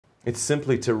It's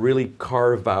simply to really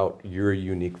carve out your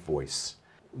unique voice.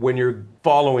 When you're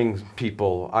following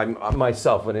people, I'm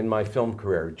myself, and in my film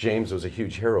career, James was a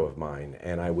huge hero of mine,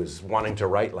 and I was wanting to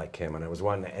write like him, and I was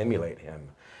wanting to emulate him.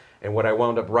 And what I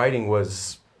wound up writing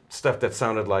was stuff that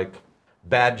sounded like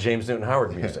bad James Newton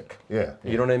Howard music. Yeah.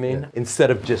 You know what I mean? Yeah.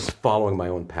 Instead of just following my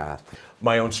own path,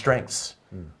 my own strengths.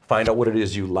 Find out what it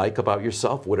is you like about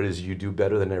yourself, what it is you do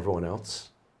better than everyone else.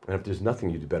 And if there's nothing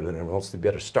you do better than everyone else, you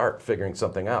better start figuring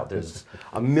something out. There's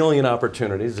a million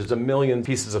opportunities. There's a million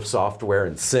pieces of software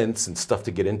and synths and stuff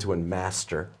to get into and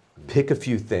master. Pick a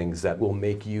few things that will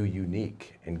make you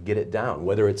unique and get it down,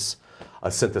 whether it's a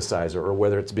synthesizer or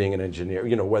whether it's being an engineer,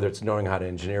 you know, whether it's knowing how to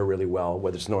engineer really well,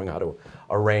 whether it's knowing how to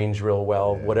arrange real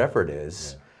well, whatever it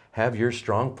is, have your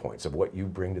strong points of what you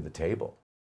bring to the table.